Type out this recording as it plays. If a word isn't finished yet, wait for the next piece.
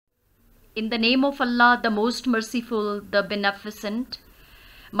In the name of Allah, the most merciful, the beneficent.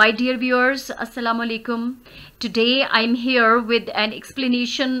 My dear viewers, Assalamu alaikum. Today I'm here with an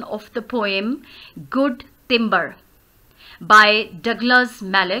explanation of the poem Good Timber by Douglas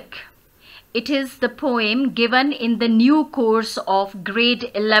Malloch. It is the poem given in the new course of grade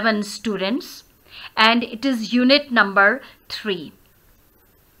 11 students, and it is unit number 3.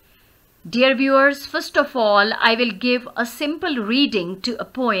 Dear viewers, first of all, I will give a simple reading to a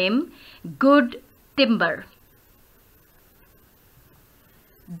poem, Good Timber.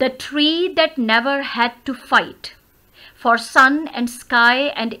 The tree that never had to fight for sun and sky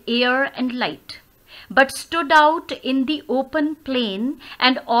and air and light, but stood out in the open plain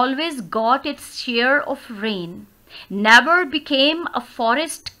and always got its share of rain, never became a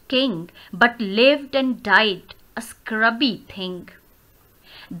forest king, but lived and died a scrubby thing.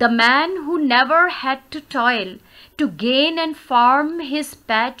 The man who never had to toil to gain and farm his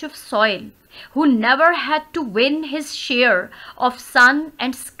patch of soil, who never had to win his share of sun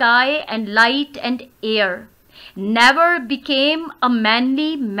and sky and light and air, never became a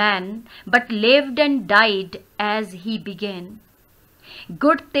manly man, but lived and died as he began.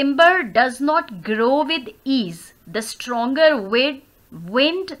 Good timber does not grow with ease, the stronger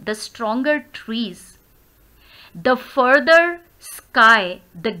wind, the stronger trees. The further sky,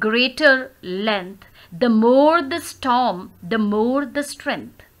 the greater length, the more the storm, the more the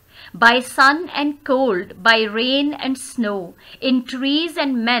strength. By sun and cold, by rain and snow, in trees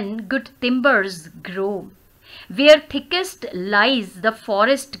and men good timbers grow. Where thickest lies the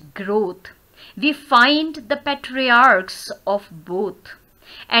forest growth, we find the patriarchs of both,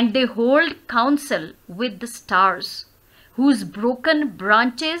 and they hold counsel with the stars, whose broken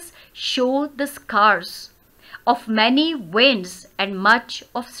branches show the scars of many winds and much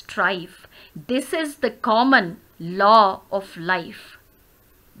of strife. This is the common law of life.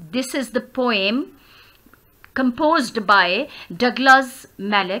 This is the poem composed by Douglas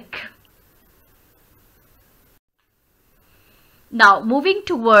Malloch. Now, moving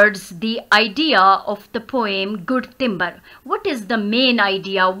towards the idea of the poem Good Timber. What is the main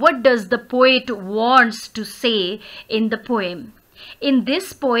idea? What does the poet wants to say in the poem? In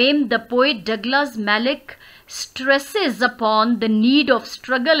this poem, the poet Douglas Malloch stresses upon the need of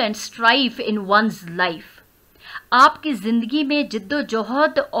struggle and strife in one's life. आपकी जिंदगी में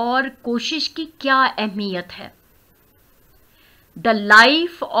जिद्दोजहद और कोशिश की क्या अहमियत है? The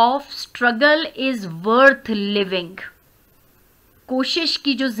life of struggle is worth living. कोशिश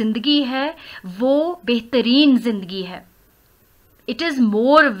की जो जिंदगी है वो बेहतरीन जिंदगी है. It is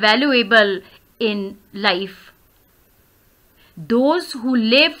more valuable in life. Those who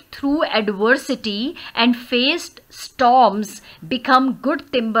live through adversity and faced storms become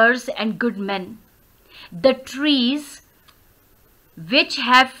good timbers and good men. The trees which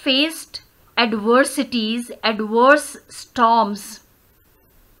have faced adversities, adverse storms,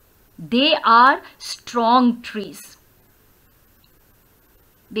 they are strong trees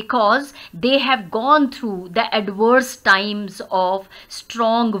because they have gone through the adverse times of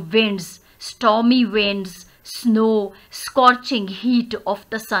strong winds, stormy winds, snow, scorching heat of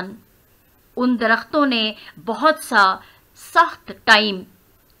the sun. उन दरख्तों ने बहुत सा सख्त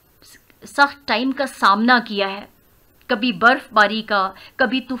time का सामना किया है. कभी बर्फबारी का,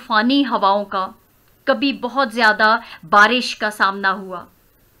 कभी तूफानी हवाओं का, कभी बहुत ज़्यादा बारिश का सामना हुआ.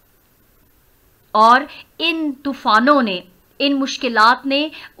 और इन तूफानों ने, इन मुश्किलात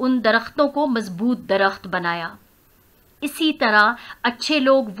ने उन दरख्तों को मजबूत दरख्त बनाया. इसी तरह अच्छे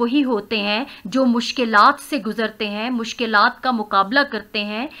लोग वही होते हैं जो मुश्किलात से गुजरते हैं, मुश्किलात का मुकाबला करते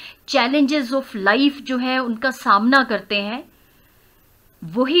हैं, चैलेंजेस ऑफ लाइफ जो है उनका सामना करते हैं.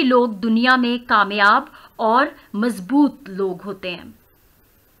 वही लोग दुनिया में कामयाब और मजबूत लोग होते हैं.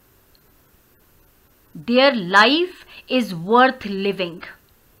 Their life is worth living.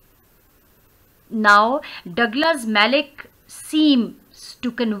 Now, Douglas Malloch seems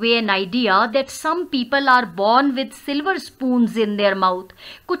to convey an idea that some people are born with silver spoons in their mouth.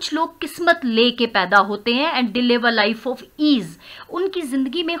 कुछ लोग किस्मत लेके पैदा होते हैं and they live a life of ease. उनकी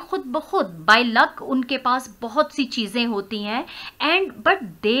जिंदगी में खुद ब खुद by luck उनके पास बहुत सी चीजें होती हैं and but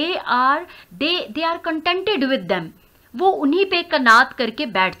they are contented with them. वो उन्हीं पे कनात करके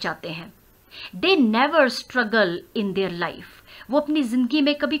बैठ जाते हैं. They never struggle in their life. वो अपनी जिंदगी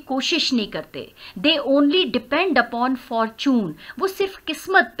में कभी कोशिश नहीं करते. They only depend upon fortune. वो सिर्फ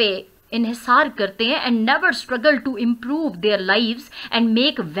किस्मत पे इन्हिसार करते हैं and never struggle to improve their lives and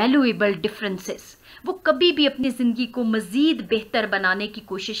make valuable differences. वो कभी भी अपनी ज़िंदगी को मज़ीद बेहतर बनाने की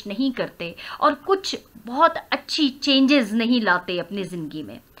कोशिश नहीं करते और कुछ बहुत अच्छी चेंजेस नहीं लाते अपनी ज़िंदगी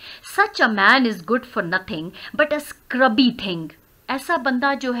में. Such a man is good for nothing but a scrubby thing ऐसा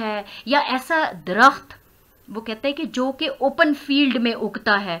बंदा जो है या ऐसा दरख्त, वो कहते हैं कि जो कि ओपन फील्ड में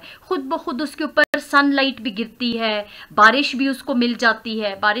उगता है, खुद ब खुद उसके ऊपर सनलाइट भी गिरती है, बारिश भी उसको मिल जाती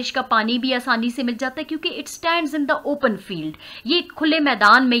है, बारिश का पानी भी आसानी से मिल जाता है क्योंकि it stands in the open field. ये खुले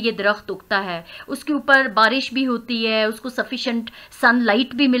मैदान में ये दरख्त उगता है, उसके ऊपर बारिश भी होती है, उसको सफिशेंट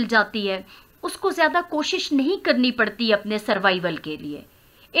सनलाइट भी मिल जाती है, उसको ज़्यादा कोशिश नहीं करनी पड़ती अपने सर्वाइवल के लिए,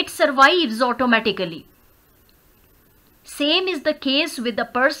 it survives automatically. Same is the case with a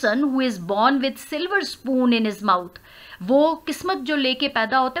person who is born with silver spoon in his mouth. वो किस्मत जो लेके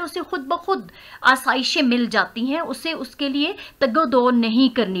पैदा होता है उसे खुद ब खुद आसाइशें मिल जाती हैं, उसे उसके लिए तगोदो नहीं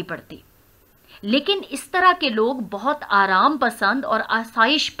करनी पड़ती। लेकिन इस तरह के लोग बहुत आराम पसंद और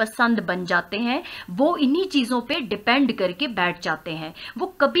आसाइश पसंद बन जाते हैं, वो इन्हीं चीज़ों पे डिपेंड करके बैठ जाते हैं,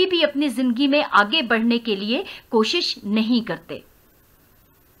 वो कभी भी अपनी ज़िंदगी में आगे बढ़ने के लिए कोशिश नहीं करते।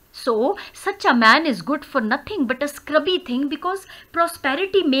 So, such a man is good for nothing but a scrubby thing because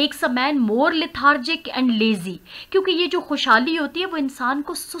prosperity makes a man more lethargic and lazy. क्योंकि ये जो खुशहाली होती है वो इंसान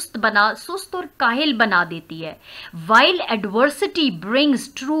को सुस्त और काहिल बना देती है। While adversity brings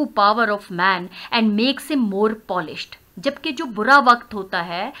true power of man and makes him more polished. जबकि जो बुरा वक्त होता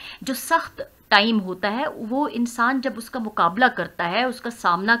है, जो सख्त टाइम होता है, वो इंसान जब उसका मुकाबला करता है, उसका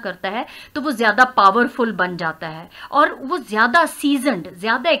सामना करता है, तो वो ज़्यादा पावरफुल बन जाता है और वो ज़्यादा सीजनड,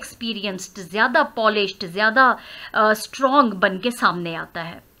 ज़्यादा एक्सपीरियंस्ड, ज़्यादा पॉलिश्ड, ज़्यादा स्ट्रॉन्ग बन के सामने आता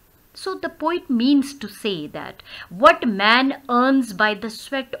है। So the poet means to say that what man earns by the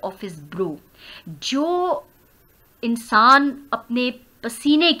sweat of his brow, जो इंसान अपने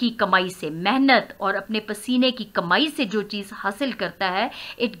पसीने की कमाई से, मेहनत और अपने पसीने की कमाई से जो चीज़ हासिल करता है,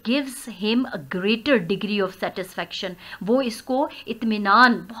 it gives him a greater degree of satisfaction, वो इसको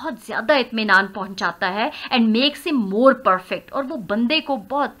इत्मीनान, बहुत ज़्यादा इत्मीनान पहुंचाता है, and makes him more perfect, और वो बंदे को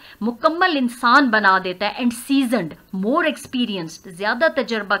बहुत मुकम्मल इंसान बना देता है, एंड सीजनड, मोर एक्सपीरियंस्ड, ज़्यादा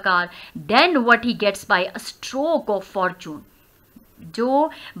तजर्बाकार then what he gets bye a stroke of Fortune. जो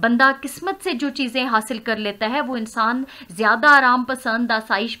बंदा किस्मत से जो चीज़ें हासिल कर लेता है, वो इंसान ज़्यादा आराम पसंद,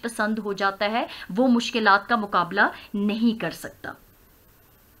 आसाइश पसंद हो जाता है, वो मुश्किलात का मुकाबला नहीं कर सकता।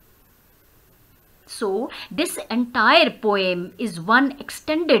 So, this entire poem is one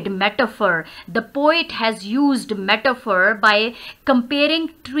extended metaphor. The poet has used metaphor by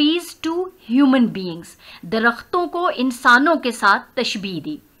comparing trees to human beings. दरख्तों को इंसानों के साथ तशबीह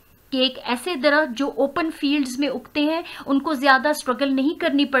दी कि एक ऐसे दरख्त जो ओपन फील्ड्स में उगते हैं, उनको ज़्यादा स्ट्रगल नहीं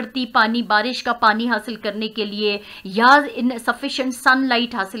करनी पड़ती पानी, बारिश का पानी हासिल करने के लिए या इन सफिशेंट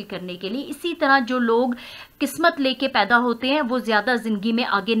सनलाइट हासिल करने के लिए। इसी तरह जो लोग किस्मत लेके पैदा होते हैं वो ज़्यादा ज़िंदगी में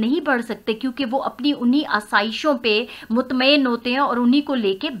आगे नहीं बढ़ सकते क्योंकि वो अपनी उन्हीं आसाइशों पे मुतमईन होते हैं और उन्हीं को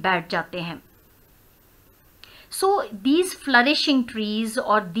लेके बैठ जाते हैं। So these flourishing trees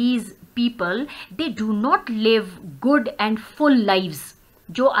or these people, they do not live good and full lives.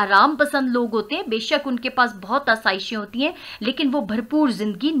 जो आराम पसंद लोग होते हैं, बेशक उनके पास बहुत आसाइशें होती हैं, लेकिन वो भरपूर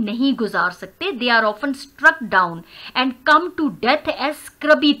जिंदगी नहीं गुजार सकते। They are often struck down and come to death as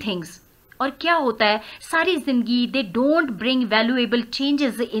स्क्रबी things. और क्या होता है, सारी जिंदगी they don't bring valuable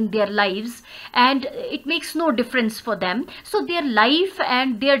changes in their lives and it makes no difference for them, so their life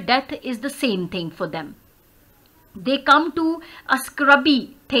and there death is the same thing for them. They come to a scrubby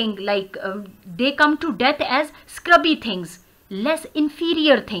thing, like they come to death as scrubby things, less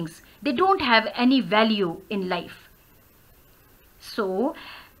inferior things. They don't have any value in life. So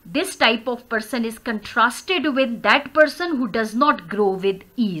this type of person is contrasted with that person who does not grow with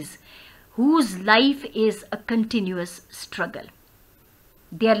ease, whose life is a continuous struggle.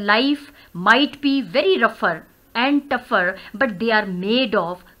 Their life might be very rougher and tougher, but they are made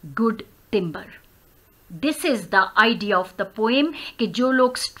of good timber. This is the idea of the poem कि जो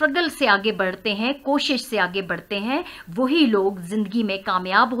लोग struggle से आगे बढ़ते हैं, कोशिश से आगे बढ़ते हैं, वही लोग जिंदगी में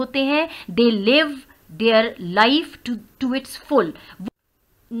कामयाब होते हैं। They live their life to it's full.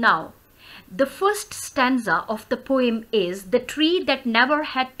 Now the first stanza of the poem is the tree that never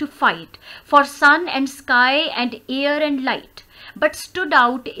had to fight for sun and sky and air and light, but stood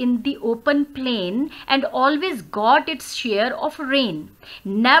out in the open plain and always got its share of rain,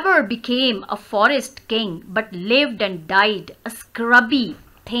 never became a forest king, but lived and died a scrubby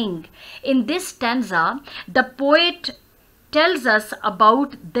thing. In this stanza, the poet tells us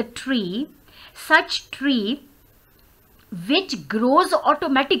about the tree, such tree which grows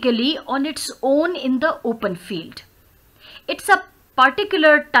automatically on its own in the open field. It's a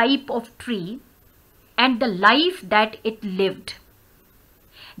particular type of tree and the life that it lived.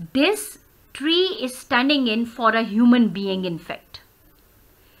 This tree is standing in for a human being, in fact.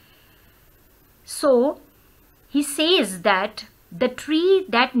 So he says that the tree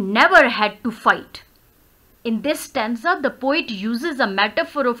that never had to fight, In this stanza, the poet uses a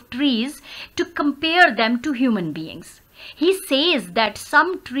metaphor of trees to compare them to human beings. He says that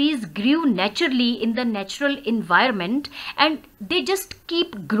some trees grew naturally in the natural environment and they just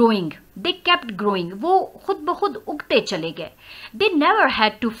keep growing. They kept growing. वो खुद ब खुद उगते चले गए. They never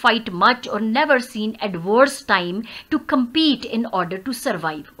had to fight much or never seen adverse time to compete in order to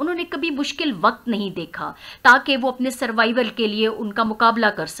survive. उन्होंने कभी मुश्किल वक्त नहीं देखा ताकि वो अपने सर्वाइवल के लिए उनका मुकाबला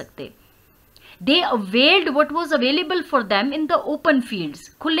कर सकते. They availed what was available for them in the open fields.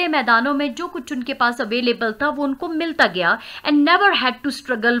 खुले मैदानों में जो कुछ उनके पास available था वो उनको मिलता गया and never had to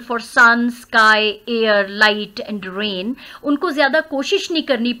struggle for sun, sky, air, light and rain. उनको ज़्यादा कोशिश नहीं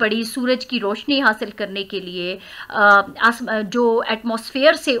करनी पड़ी सूरज की रोशनी हासिल करने के लिए. जो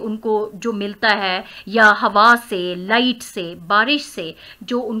एटमॉस्फेयर से उनको जो मिलता है या हवा से, लाइट से, बारिश से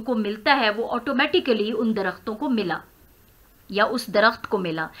जो उनको मिलता है वो ऑटोमेटिकली उन दरख्तों को मिला या उस दरख्त को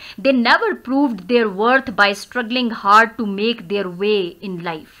मिला. They never proved their worth by struggling hard to make their way in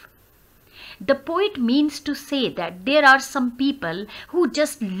life. The poet means to say that there are some people who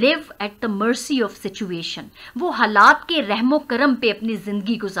just live at the mercy of situation. वो हालात के रहमो करम पे अपनी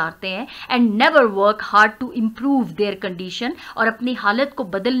ज़िंदगी गुजारते हैं and never work hard to improve their condition और अपनी हालत को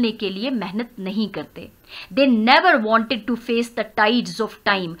बदलने के लिए मेहनत नहीं करते. They never wanted to face the tides of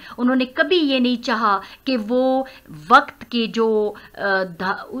time. उन्होंने कभी ये नहीं चाहा कि वो वक्त के जो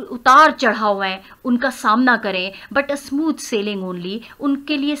उतार चढ़ाव हैं उनका सामना करें. But a smooth sailing only.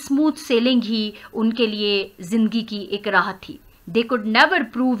 उनके लिए smooth sailing ही उनके लिए ज़िंदगी की एक राह थी. They could never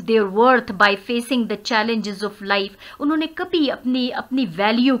prove their worth by facing the challenges of life. उन्होंने कभी अपनी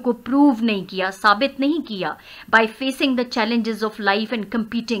वैल्यू को प्रूव नहीं किया, साबित नहीं किया by facing the challenges of life and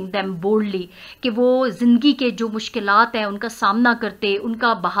competing them boldly. कि वो ज़िंदगी के जो मुश्किलात हैं उनका सामना करते,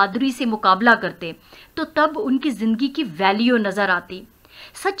 उनका बहादुरी से मुकाबला करते, तो तब उनकी ज़िंदगी की वैल्यू नज़र आती.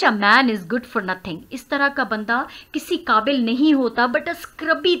 Such a man is good for nothing. इस तरह का बंदा किसी काबिल नहीं होता but a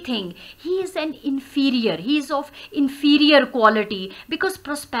scrubby thing. He is an inferior. He is of inferior quality because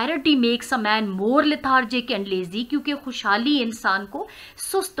prosperity makes a man more lethargic and lazy. क्योंकि खुशहाली इंसान को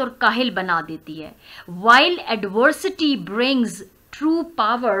सुस्त और काहिल बना देती है. While adversity brings true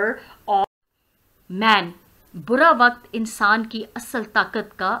power of man. बुरा वक्त इंसान की असल ताकत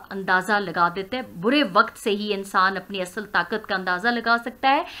का अंदाज़ा लगा देता है. बुरे वक्त से ही इंसान अपनी असल ताकत का अंदाज़ा लगा सकता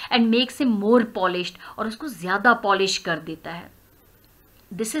है and makes him more polished और उसको ज़्यादा पॉलिश कर देता है.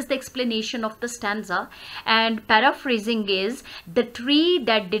 This is the explanation of the stanza, and paraphrasing is the tree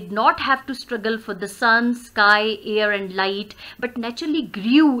that did not have to struggle for the sun, sky, air and light but naturally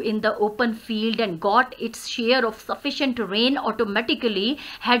grew in the open field and got its share of sufficient rain automatically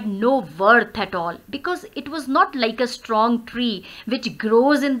had no worth at all, because it was not like a strong tree which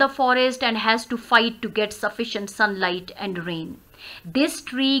grows in the forest and has to fight to get sufficient sunlight and rain. This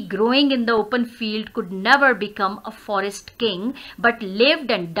tree growing in the open field could never become a forest king but lived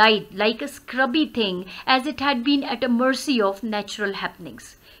and died like a scrubby thing as it had been at a mercy of natural happenings.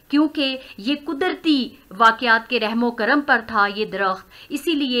 क्योंकि ये कुदरती वाक़यात के रहमो करम पर था ये दरख्त,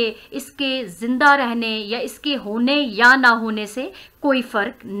 इसीलिए इसके ज़िंदा रहने या इसके होने या ना होने से कोई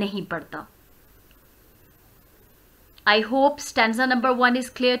फ़र्क नहीं पड़ता. I hope stanza number 1 is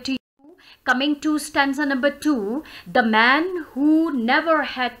clear to you. Coming to stanza number 2, the man who never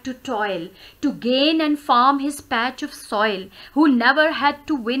had to toil to gain and farm his patch of soil, who never had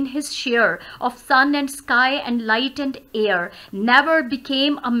to win his share of sun and sky and light and air, never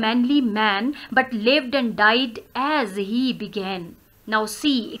became a manly man but lived and died as he began. Now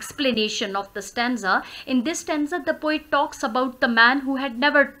see explanation of the stanza. In this stanza, the poet talks about the man who had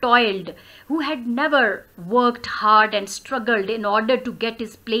never toiled, who had never worked hard and struggled in order to get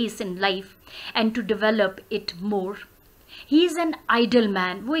his place in life and to develop it more. He is an idle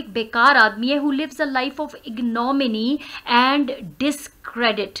man. वो एक बेकार आदमी है who lives a life of ignominy and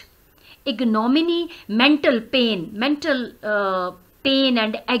discredit. Ignominy, mental pain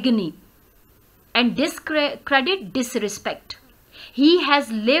and agony, and discredit, disrespect. He has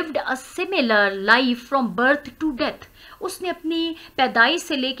lived a similar life from birth to death. उसने अपनी पैदाइश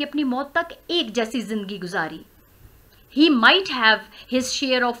से लेके अपनी मौत तक एक जैसी जिंदगी गुजारी. He might have his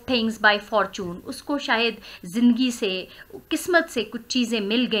share of things by fortune. उसको शायद जिंदगी से, किस्मत से कुछ चीज़ें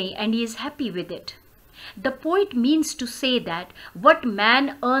मिल गई and he is happy with it. The poet means to say that what man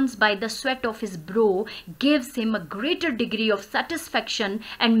earns by the sweat of his brow gives him a greater degree of satisfaction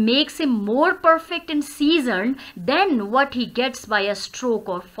and makes him more perfect and seasoned than what he gets by a stroke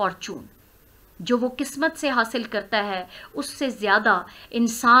or fortune. जो वो किस्मत से हासिल करता है उससे ज़्यादा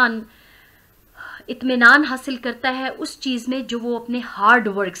इंसान इत्मीनान हासिल करता है उस चीज़ में जो वो अपने हार्ड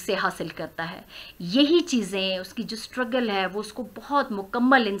वर्क से हासिल करता है। यही चीज़ें, उसकी जो स्ट्रगल है, वो उसको बहुत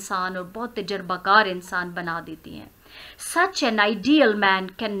मुकम्मल इंसान और बहुत तजर्बाकार इंसान बना देती हैं। Such an ideal man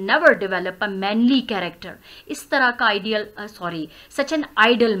can never develop a manly character. इस तरह का such an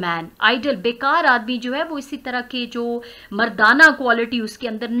idle man, idle बेकार आदमी जो है वो इसी तरह के जो मर्दाना क्वालिटी उसके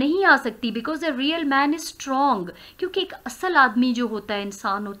अंदर नहीं आ सकती, because a real man is strong, क्योंकि एक असल आदमी जो होता है,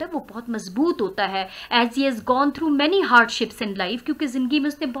 इंसान होता है, वो बहुत मजबूत होता है, as he has gone through many hardships in life, क्योंकि ज़िंदगी में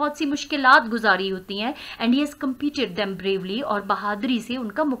उसने बहुत सी मुश्किलात गुजारी होती हैं, and he has competed them bravely, और बहादुरी से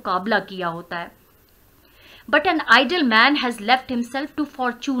उनका मुकाबला किया होता है। But an idle man has left himself to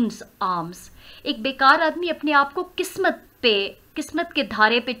fortune's arms. एक बेकार आदमी अपने आप को किस्मत के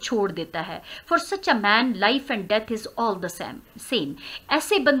धारे पे छोड़ देता है। For such a man, life and death is all the same.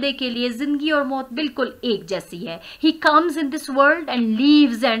 ऐसे बंदे के लिए जिंदगी और मौत बिल्कुल एक जैसी है। He comes in this world and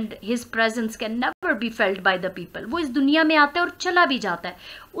leaves, and his presence can never be felt by the people. वो इस दुनिया में आता है और चला भी जाता है,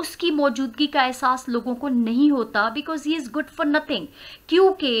 उसकी मौजूदगी का एहसास लोगों को नहीं होता, because he is good for nothing,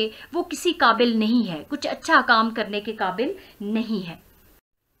 क्योंकि वो किसी काबिल नहीं है, कुछ अच्छा काम करने के काबिल नहीं है।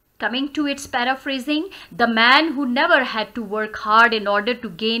 Coming to its paraphrasing, the man who never had to work hard in order to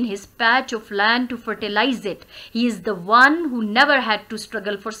gain his patch of land to fertilize it. He is the one who never had to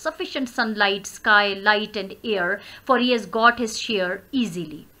struggle for sufficient sunlight, sky, light and air, for he has got his share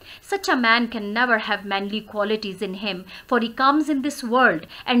easily. Such a man can never have manly qualities in him, for he comes in this world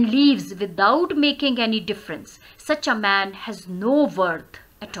and leaves without making any difference. Such a man has no worth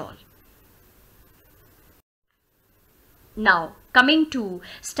at all. Now, coming to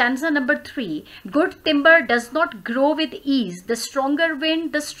stanza number 3, good timber does not grow with ease. The stronger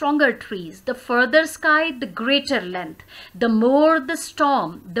wind, the stronger trees. The further sky, the greater length. The more the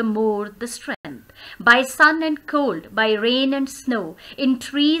storm, the more the strength. By sun and cold, by rain and snow, in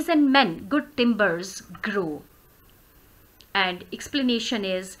trees and men, good timbers grow. And explanation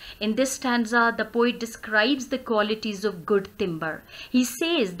is, in this stanza, the poet describes the qualities of good timber. He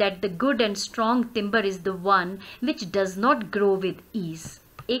says that the good and strong timber is the one which does not grow with ease.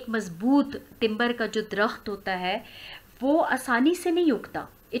 एक मजबूत timber का जो दरख्त होता है वो आसानी से नहीं उगता.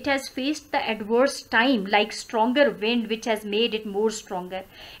 It has faced the adverse time like stronger wind which has made it more stronger.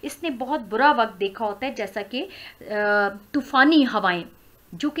 इसने बहुत बुरा वक्त देखा होता है, जैसा कि तूफानी हवाएं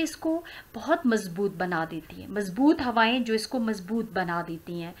जो कि इसको बहुत मजबूत बना देती हैं, मजबूत हवाएं जो इसको मजबूत बना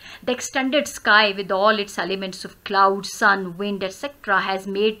देती हैं। The extended sky with all it's elements of cloud, sun, wind etcetera has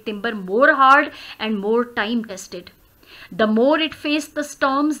made timber more hard and more time tested. The more it face the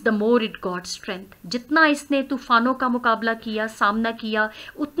storms the more it got strength. जितना इसने तूफानों का मुकाबला किया, सामना किया,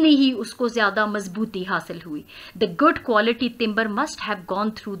 उतनी ही उसको ज़्यादा मजबूती हासिल हुई। The good quality timber must have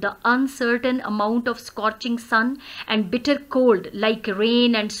gone through the uncertain amount of scorching sun and bitter cold like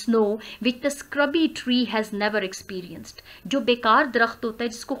rain and snow which the स्क्रबी tree has never experienced. जो बेकार दरख्त होता है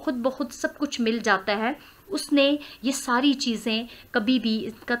जिसको खुद ब खुद सब कुछ मिल जाता है, उसने ये सारी चीज़ें कभी भी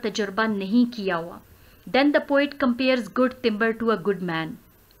इसका तजुर्बा नहीं किया हुआ। Then the poet compares good timber to a good man.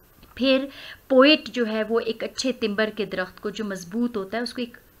 फिर पोएट जो है वो एक अच्छे तिम्बर के दरख्त को जो मजबूत होता है उसको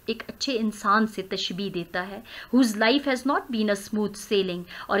एक अच्छे इंसान से तशबीह देता है। Whose life has not been a smooth sailing.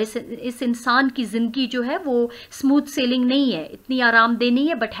 और इस इंसान की ज़िंदगी जो है वो स्मूथ सेलिंग नहीं है, इतनी आरामदेह नहीं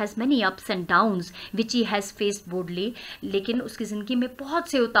है, but has many ups and downs which he has faced boldly. लेकिन उसकी ज़िंदगी में बहुत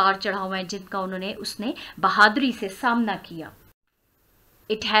से उतार चढ़ाव हैं जिनका उसने बहादुरी से सामना किया।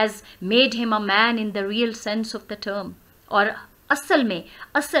 It has made him a man in the real sense of the term. और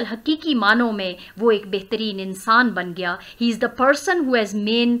असल हकीकी मानों में वो एक बेहतरीन इंसान बन गया। He is the person who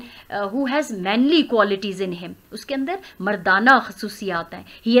has manly qualities in him. उसके अंदर मर्दाना खसूसियात हैं।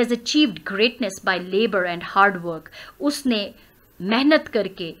 He has achieved greatness by labor and hard work. उसने मेहनत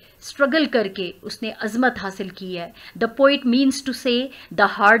करके, स्ट्रगल करके उसने अजमत हासिल की है। The poet means to say, the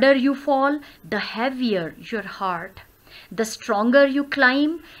harder you fall, the heavier your heart. The stronger you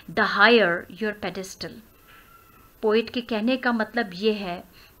climb, the higher your pedestal. Poet के कहने का मतलब ये है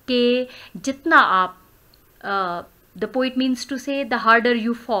कि जितना आप the poet means to say the harder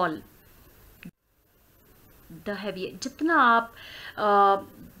you fall, the heavier, जितना आप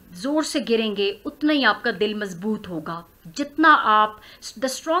ज़ोर से गिरेंगे उतना ही आपका दिल मजबूत होगा। जितना आप द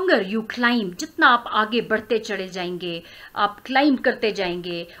स्ट्रॉन्गर यू क्लाइंब, जितना आप आगे बढ़ते चले जाएंगे, आप क्लाइंब करते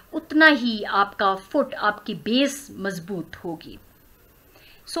जाएंगे, उतना ही आपका फुट, आपकी बेस मजबूत होगी।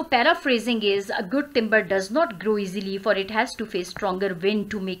 So paraphrasing is, a good timber does not grow easily for it has to face stronger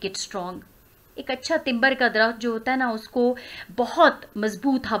wind to make it strong. एक अच्छा तिम्बर का दरख्त जो होता है ना, उसको बहुत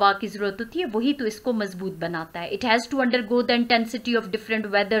मजबूत हवा की ज़रूरत होती है, वही तो इसको मजबूत बनाता है। It has to undergo the intensity of different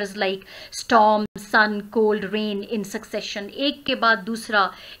वेदर्स like storm, sun, cold, rain in succession, एक के बाद दूसरा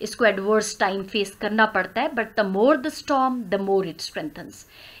इसको एडवर्स टाइम फेस करना पड़ता है, but the more the storm the more it strengthens.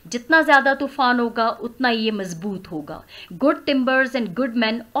 जितना ज़्यादा तूफान होगा उतना ये मजबूत होगा। Good timbers and good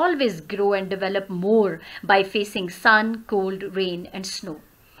man always grow and develop more by facing sun, cold, rain and snow.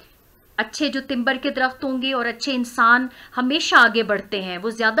 अच्छे जो तिम्बर के दरख्त होंगे और अच्छे इंसान हमेशा आगे बढ़ते हैं,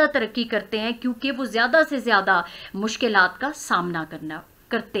 वो ज़्यादा तरक्की करते हैं क्योंकि वो ज़्यादा से ज़्यादा मुश्किलात का सामना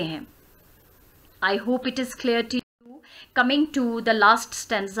करते हैं। I hope it is clear to you. Coming to the last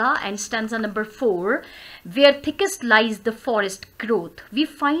stanza and stanza number 4, where thickest lies the forest growth, we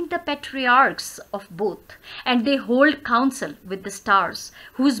find the patriarchs of both, and they hold counsel with the stars,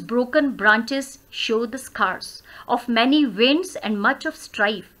 whose broken branches show the scars of many winds and much of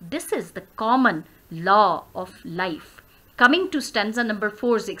strife. This is the common law of life. Coming to stanza number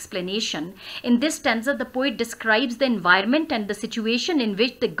 4's explanation, in this stanza the poet describes the environment and the situation in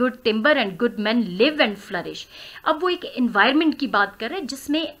which the good timber and good men live and flourish. अब वो एक environment की बात कर रहे हैं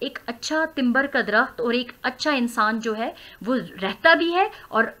जिसमें एक अच्छा timber का दरख्त और एक अच्छा इंसान जो है वो रहता भी है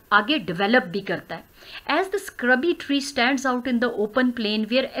और आगे develop भी करता है. As the scrubby tree stands out in the open plain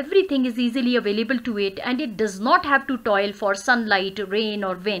where everything is easily available to it and it does not have to toil for sunlight, rain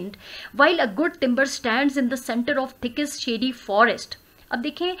or wind, while a good timber stands in the center of thickest shady forest. अब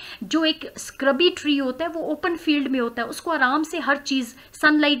देखें, जो एक स्क्रबी tree होता है वो open field में होता है, उसको आराम से हर चीज़,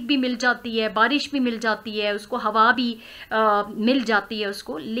 सनलाइट भी मिल जाती है, बारिश भी मिल जाती है, उसको हवा भी मिल जाती है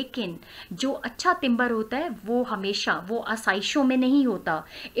उसको। लेकिन जो अच्छा टिम्बर होता है वो हमेशा वो आसाइशों में नहीं होता।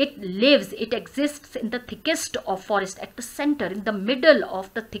 It lives, it exists in the thickest of forest, at the centre, in the middle of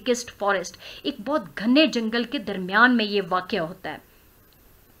the thickest forest. एक बहुत घने जंगल के दरमियान में ये वाक़या होता है।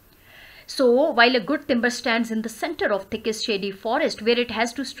 So, while a good timber stands in the center of thickest shady forest where it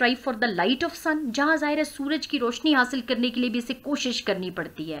has to strive for the light of sun, जहाँ ज़ाहिर है सूरज की रोशनी हासिल करने के लिए भी इसे कोशिश करनी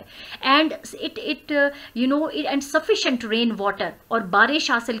पड़ती है, and and sufficient rain water, और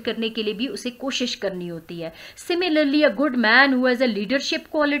बारिश हासिल करने के लिए भी उसे कोशिश करनी होती है. Similarly, a good man who has a leadership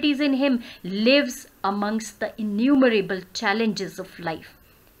qualities in him lives amongst the innumerable challenges of life.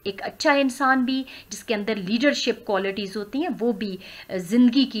 एक अच्छा इंसान भी जिसके अंदर लीडरशिप क्वालिटीज़ होती हैं वो भी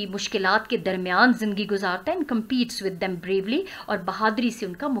ज़िंदगी की मुश्किलात के दरमियान ज़िंदगी गुजारता है, and competes with them bravely, और बहादुरी से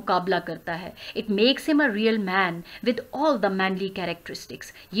उनका मुकाबला करता है. It makes him a real man with all the mainly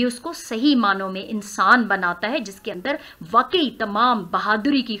characteristics. ये उसको सही मानों में इंसान बनाता है जिसके अंदर वाकई तमाम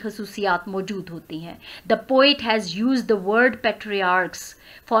बहादुरी की खसूसियात मौजूद होती हैं. The poet has used the word पैट्रियार्क्स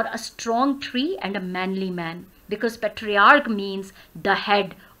for a strong tree and a mainly man, because patriarch means the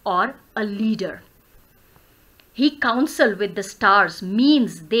head or a leader. He counsel with the stars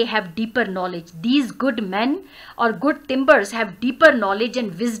means they have deeper knowledge. These good men or good timbers have deeper knowledge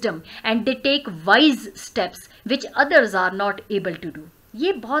and wisdom, and they take wise steps which others are not able to do.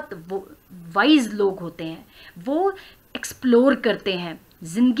 ये बहुत wise लोग होते हैं, वो explore करते हैं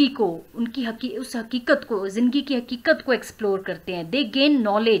ज़िंदगी को, उनकी उस हकीकत को, ज़िंदगी की हकीकत को एक्सप्लोर करते हैं. दे gain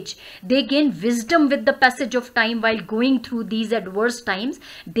knowledge, they gain wisdom with the passage of time while going through these adverse times.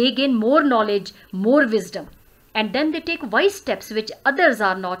 They gain more knowledge, more wisdom, and then they tech wise steps which others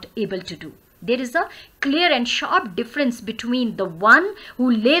are not able to do. There is a clear and sharp difference between the one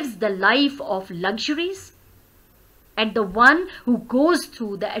who lives the life of luxuries and the one who goes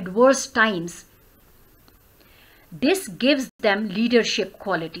through the adverse times. This gives them leadership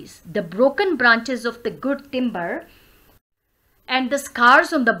qualities. The broken branches of the good timber and the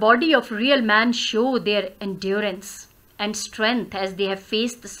scars on the body of real man show their endurance and strength as they have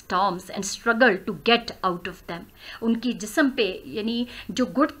faced the storms and struggled to get out of them. उनकी जिस्म पे, यानी जो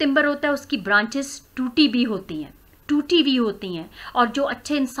good timber होता है उसकी branches टूटी भी होती हैं, और जो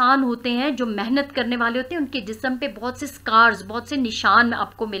अच्छे इंसान होते हैं, जो मेहनत करने वाले होते हैं, उनके जिस्म पे बहुत से स्कार्स, बहुत से निशान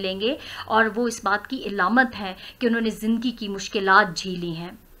आपको मिलेंगे, और वो इस बात की इलामत है कि उन्होंने ज़िंदगी की मुश्किलात झेली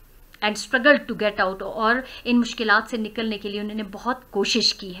हैं and struggle to get out, और इन मुश्किलात से निकलने के लिए उन्होंने बहुत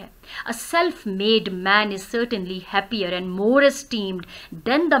कोशिश की है. A self made man is certainly happier and more esteemed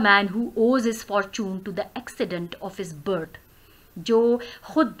then the man who ओज his Fortune to the accident of his birth. जो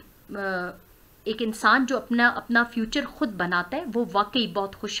खुद एक इंसान जो अपना फ्यूचर खुद बनाता है वो वाकई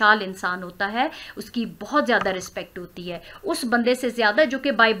बहुत खुशहाल इंसान होता है, उसकी बहुत ज़्यादा रिस्पेक्ट होती है उस बंदे से ज़्यादा जो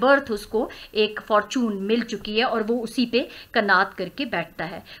कि बाय बर्थ उसको एक फॉर्चून मिल चुकी है और वो उसी पे कनात करके बैठता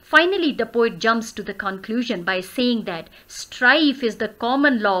है. Finally the poet jumps to the conclusion by saying that strife is the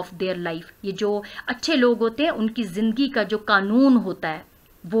common law of their life. ये जो अच्छे लोग होते हैं उनकी ज़िंदगी का जो कानून होता है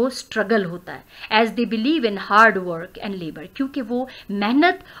वो स्ट्रगल होता है. As they believe in hard work and labour, क्योंकि वो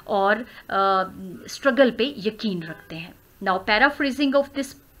मेहनत और स्ट्रगल पे यकीन रखते हैं. Now paraphrasing of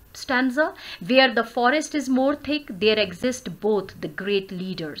this stanza, where the forest is more thick there exist both the great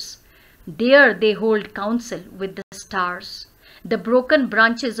leaders. There they hold counsel with the stars. The broken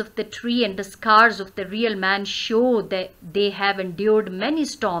branches of the tree and the scars of the real man show that they have endured many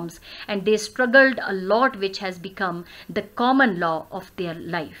storms and they struggled a lot, which has become the common law of their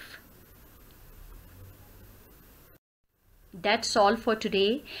life. That's all for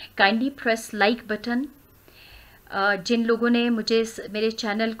today. Kindly press like button. जिन लोगों ने मेरे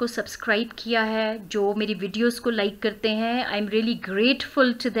channel को subscribe किया है, जो मेरी videos को like करते हैं, I am really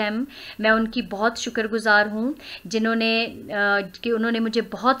grateful to them. मैं उनकी बहुत शुक्रगुजार हूँ उन्होंने मुझे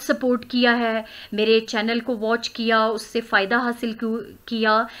बहुत सपोर्ट किया है, मेरे चैनल को वॉच किया, उससे फ़ायदा हासिल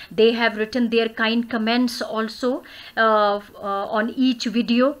किया. They have written there kind comments also on each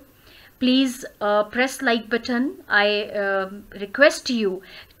video. Please press like button. I request you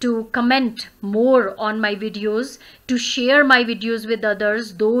to comment more on my videos, to share my videos with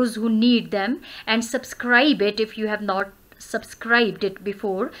others, those who need them, and subscribe it if you have not subscribed it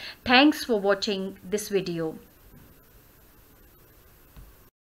before. Thanks for watching this video.